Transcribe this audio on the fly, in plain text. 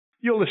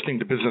You're listening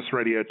to Business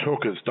Radio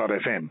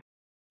Talkers.fm.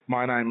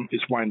 My name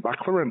is Wayne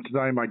Buckler, and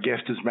today my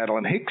guest is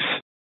Madeleine Hicks.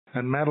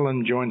 And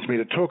Madeleine joins me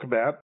to talk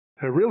about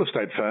her real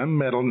estate firm,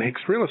 Madeleine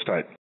Hicks Real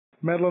Estate.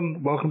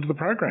 Madeleine, welcome to the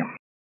program.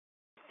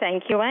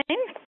 Thank you, Wayne.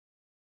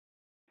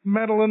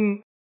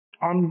 Madeleine,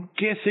 I'm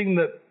guessing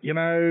that,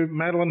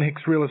 Madeleine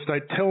Hicks Real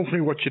Estate tells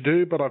me what you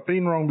do, but I've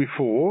been wrong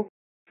before.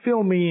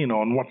 Fill me in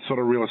on what sort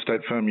of real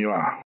estate firm you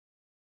are.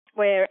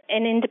 We're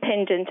an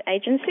independent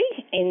agency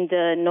in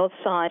the north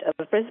side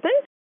of Brisbane,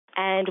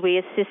 and we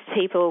assist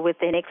people with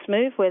their next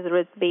move, whether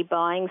it be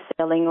buying,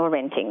 selling or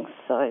renting.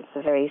 So it's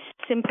a very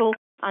simple,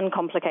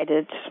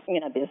 uncomplicated,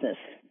 business.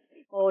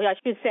 Or I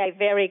should say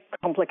very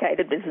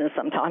complicated business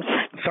sometimes.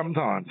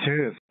 Sometimes,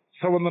 yes.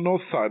 So on the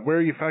north side, where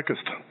are you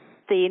focused?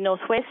 The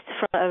northwest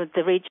of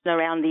the region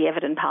around the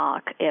Everton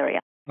Park area.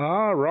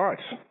 Ah, right.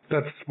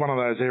 That's one of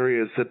those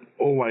areas that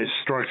always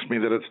strikes me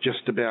that it's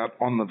just about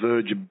on the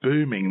verge of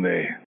booming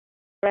there.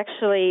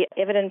 Actually,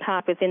 Everton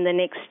Park within the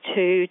next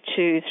 2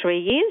 to 3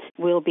 years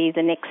will be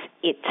the next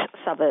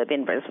suburb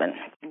in Brisbane.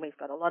 We've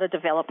got a lot of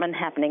development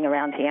happening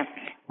around here.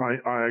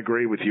 I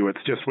agree with you.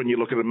 It's just when you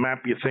look at the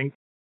map, you think,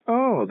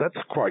 oh,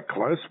 that's quite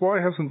close. Why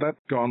hasn't that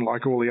gone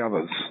like all the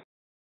others?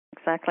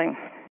 Exactly.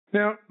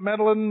 Now,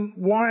 Madeleine,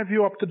 why have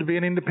you opted to be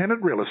an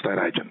independent real estate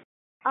agent?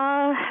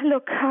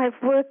 Look, I've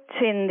worked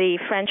in the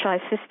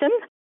franchise system,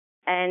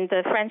 and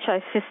the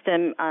franchise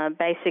system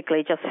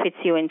basically just fits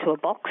you into a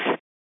box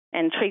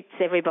and treats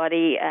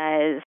everybody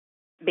as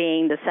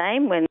being the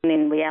same, when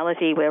in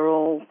reality we're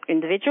all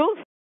individuals.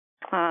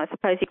 I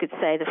suppose you could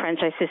say the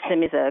franchise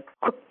system is a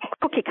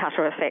cookie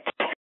cutter effect,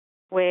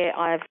 where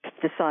I've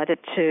decided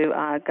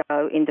to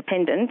go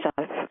independent.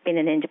 I've been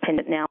an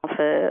independent now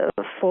for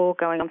 4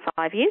 going on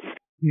 5 years,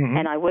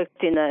 and I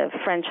worked in the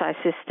franchise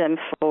system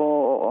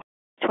for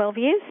 12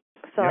 years.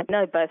 So I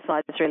know both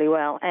sides really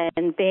well,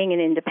 and being an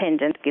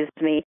independent gives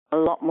me a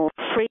lot more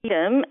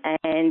freedom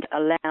and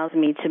allows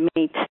me to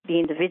meet the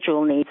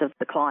individual needs of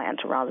the client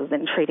rather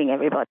than treating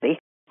everybody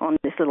on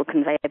this little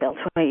conveyor belt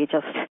where you're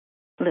just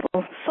a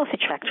little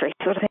sausage factory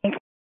sort of thing.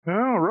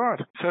 Oh,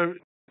 right. So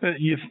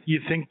you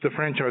think the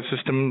franchise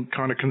system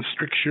kind of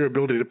constricts your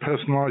ability to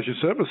personalise your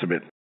service a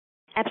bit?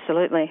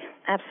 Absolutely.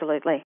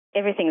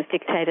 Everything's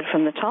dictated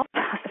from the top.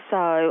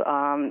 So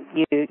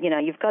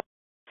you've got,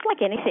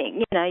 like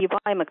anything, you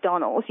buy a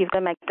McDonald's, you've got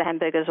to make the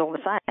hamburgers all the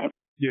same.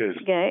 Yes.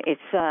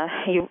 It's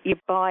you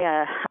buy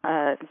a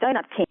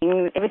Donut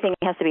King, everything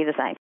has to be the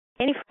same.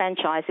 Any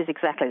franchise is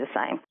exactly the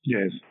same.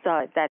 Yes.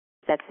 So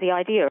that's the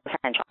idea of a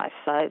franchise.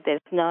 So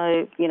there's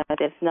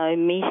no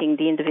meeting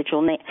the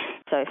individual need.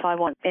 So if I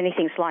want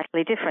anything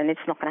slightly different,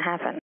 it's not going to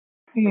happen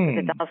because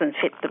it doesn't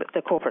fit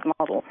the corporate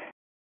model.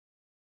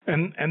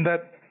 And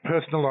that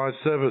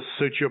personalised service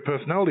suits your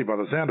personality by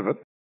the sound of it.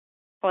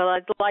 Well,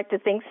 I'd like to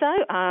think so.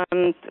 I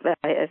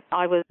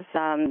was,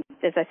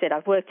 as I said,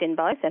 I've worked in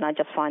both, and I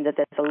just find that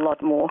there's a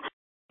lot more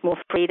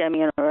freedom.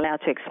 You're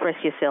allowed to express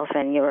yourself,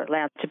 and you're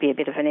allowed to be a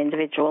bit of an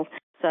individual.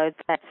 So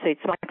that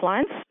suits my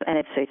clients, and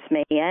it suits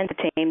me and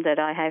the team that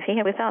I have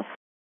here with us.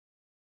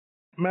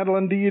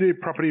 Madeleine, do you do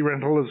property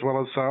rental as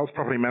well as sales,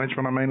 property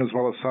management, as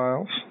well as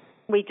sales?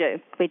 We do.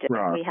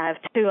 Right. We have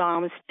 2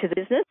 arms to the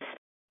business.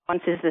 One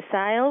is the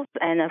sales,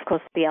 and of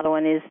course the other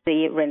one is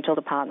the rental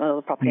department or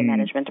the property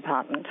management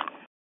department.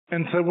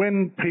 And so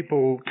when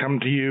people come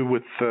to you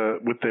with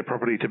their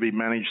property to be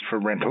managed for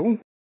rental,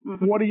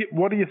 what do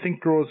you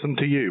think draws them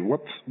to you?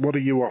 What do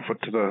you offer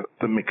to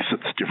the mix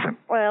that's different?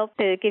 Well,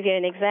 to give you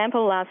an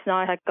example, last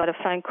night I got a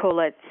phone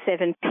call at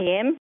 7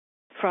 p.m.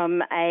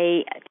 from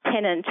a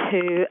tenant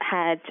who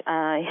had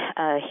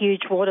a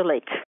huge water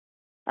leak.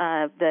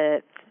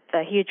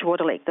 A huge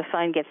water leak. The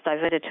phone gets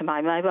diverted to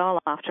my mobile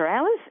after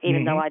hours,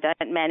 even though I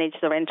don't manage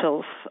the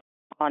rentals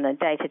on a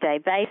day-to-day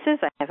basis.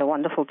 I have a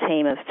wonderful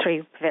team of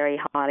 3 very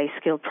highly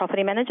skilled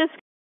property managers.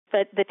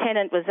 But the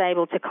tenant was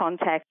able to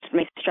contact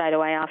me straight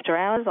away after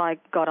hours. I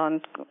got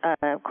on,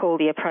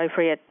 called the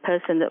appropriate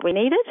person that we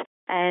needed,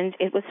 and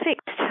it was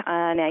fixed.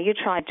 Now, you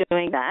try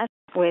doing that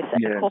with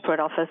a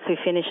corporate office who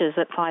finishes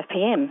at 5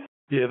 p.m.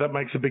 Yeah, that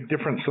makes a big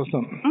difference,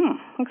 doesn't it?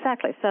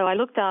 Exactly. So I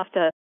looked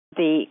after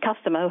the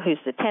customer, who's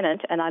the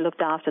tenant, and I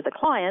looked after the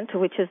client,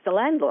 which is the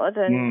landlord,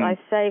 and I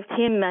saved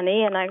him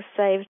money and I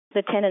saved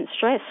the tenant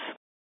stress.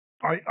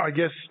 I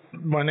guess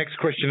my next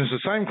question is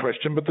the same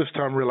question, but this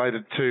time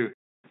related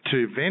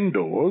to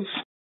vendors.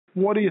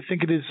 What do you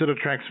think it is that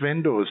attracts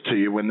vendors to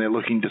you when they're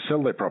looking to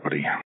sell their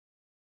property?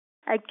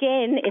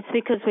 Again, it's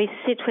because we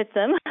sit with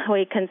them,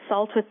 we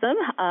consult with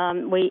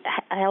them, we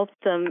help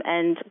them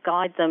and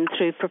guide them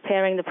through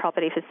preparing the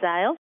property for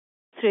sale,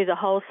 through the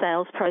whole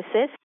sales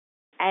process.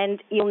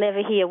 And you'll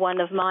never hear one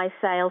of my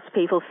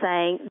salespeople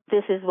saying,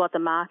 this is what the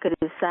market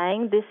is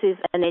saying. This is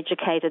an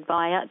educated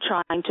buyer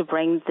trying to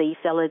bring the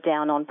seller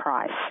down on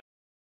price.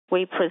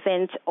 We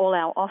present all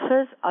our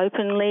offers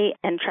openly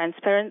and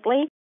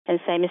transparently and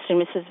say, Mr.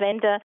 and Mrs.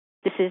 Vendor,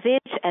 this is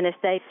it. And if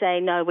they say,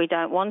 no, we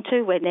don't want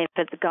to, we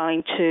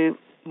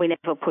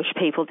never push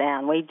people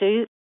down.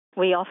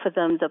 We offer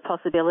them the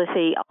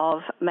possibility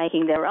of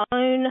making their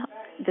own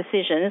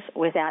decisions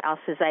without us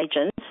as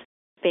agents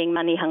being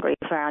money hungry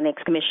for our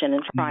next commission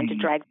and trying to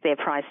drag their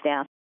price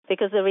down.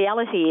 Because the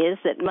reality is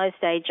that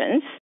most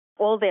agents,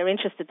 all they're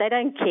interested, they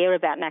don't care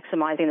about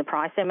maximising the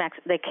price,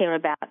 they care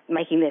about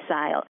making their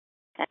sale.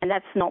 And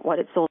that's not what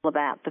it's all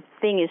about. The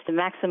thing is to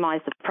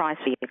maximise the price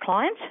for your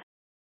client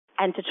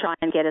and to try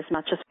and get as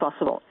much as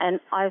possible. And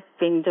I've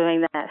been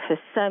doing that for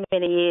so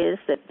many years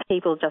that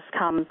people just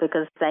come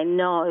because they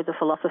know the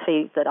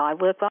philosophy that I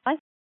work by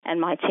and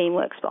my team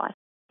works by.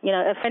 You know,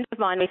 a friend of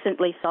mine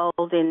recently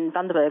sold in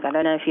Bundaberg. I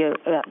don't know if you're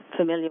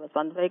familiar with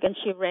Bundaberg, and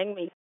she rang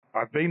me.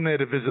 I've been there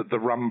to visit the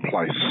rum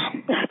place.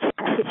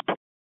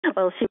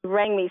 Well, she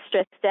rang me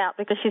stressed out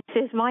because she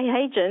says, my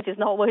agent is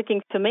not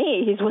working for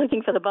me. He's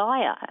working for the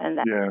buyer. And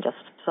that's just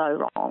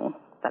so wrong.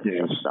 That's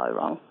just so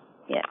wrong.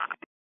 Yeah.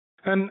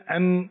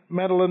 And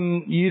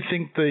Madeleine, you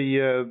think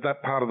that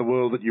part of the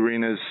world that you're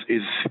in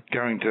is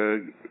going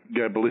to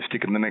go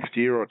ballistic in the next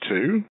year or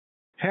two.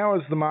 How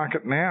is the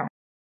market now?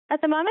 At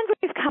the moment,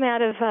 we've come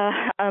out of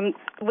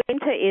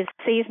winter is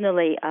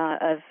seasonally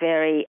a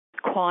very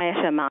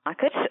quieter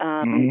market,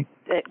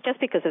 just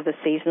because of the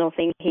seasonal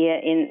thing here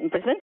in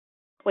Brisbane.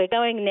 We're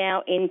going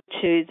now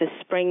into the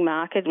spring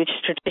market, which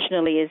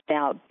traditionally is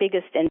our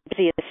biggest and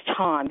busiest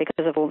time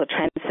because of all the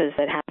transfers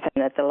that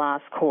happen at the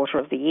last quarter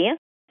of the year.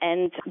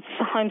 And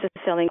homes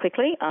are selling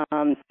quickly,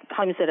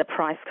 homes that are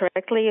priced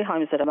correctly,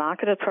 homes that are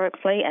marketed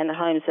correctly, and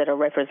homes that are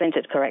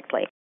represented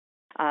correctly.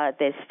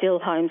 There's still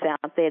homes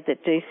out there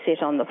that do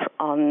sit on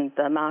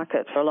the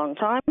market for a long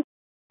time,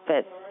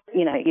 but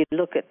you know, you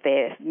look at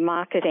their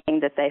marketing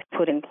that they've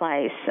put in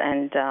place,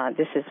 and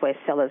this is where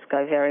sellers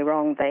go very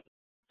wrong. They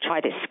try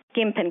to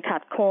skimp and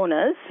cut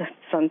corners.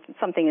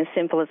 Something as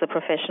simple as a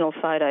professional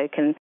photo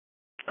can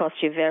cost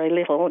you very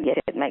little, yet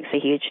it makes a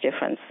huge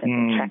difference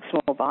and attracts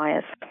more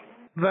buyers.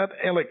 That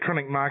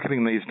electronic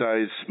marketing these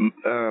days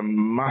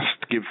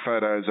must give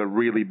photos a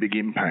really big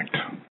impact.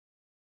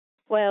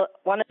 Well,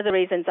 one of the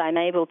reasons I'm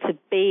able to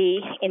be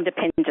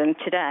independent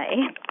today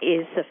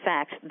is the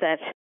fact that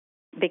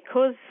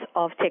because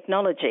of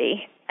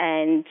technology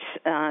and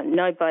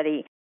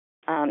nobody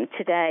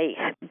today,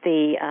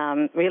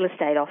 the real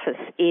estate office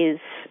is,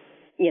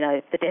 you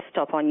know, the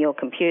desktop on your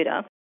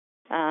computer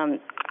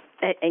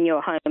in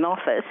your home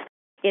office.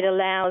 It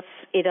allows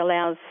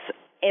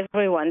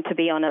everyone to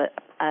be on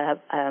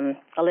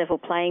a level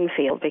playing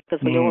field because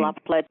we all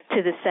upload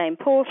to the same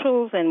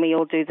portals and we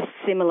all do the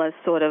similar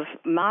sort of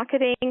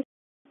marketing,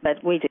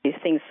 but we do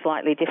things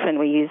slightly different.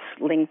 We use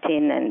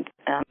LinkedIn and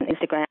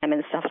Instagram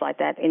and stuff like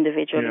that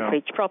individually for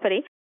each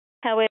property.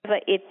 However,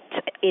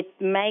 it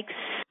makes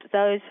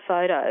those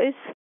photos,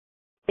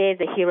 they're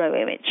the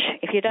hero image.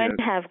 If you don't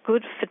have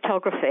good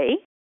photography,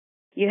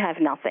 you have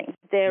nothing.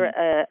 There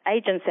are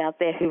agents out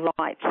there who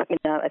write, you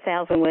know, a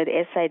 1,000-word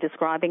essay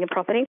describing a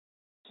property.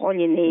 All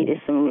you need is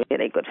some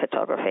really good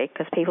photography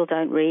because people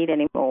don't read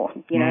anymore.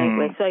 You know,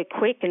 we're so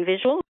quick and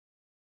visual.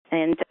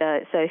 And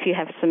so if you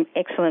have some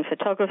excellent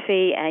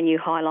photography and you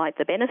highlight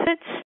the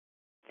benefits,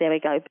 there we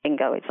go,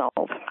 bingo, it's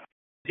sold.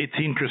 It's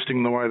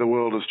interesting the way the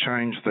world has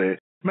changed there.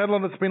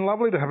 Madeleine, it's been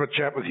lovely to have a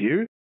chat with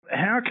you.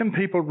 How can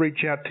people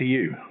reach out to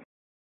you?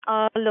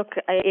 Look,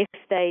 if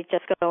they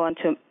just go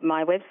onto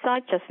my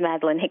website, just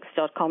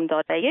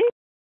madelinehicks.com.au,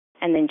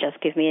 and then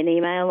just give me an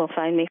email or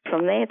phone me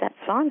from there, that's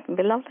fine. It'll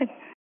be lovely.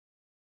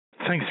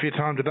 Thanks for your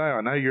time today.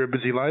 I know you're a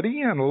busy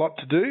lady and a lot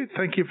to do.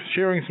 Thank you for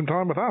sharing some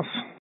time with us.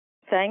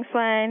 Thanks,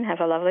 Wayne. Have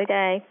a lovely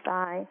day.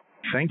 Bye.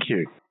 Thank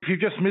you. If you've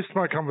just missed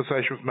my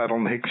conversation with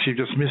Madeleine Hicks, you've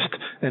just missed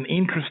an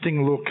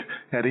interesting look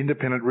at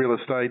independent real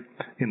estate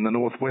in the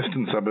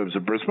northwestern suburbs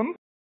of Brisbane.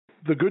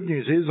 The good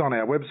news is on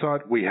our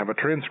website we have a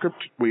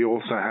transcript. We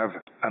also have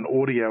an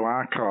audio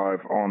archive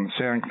on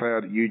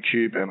SoundCloud,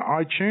 YouTube and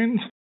iTunes,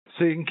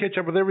 so you can catch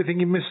up with everything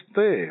you missed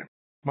there.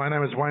 My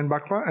name is Wayne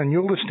Buckler and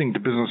you're listening to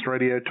Business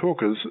Radio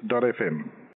Talkers.fm.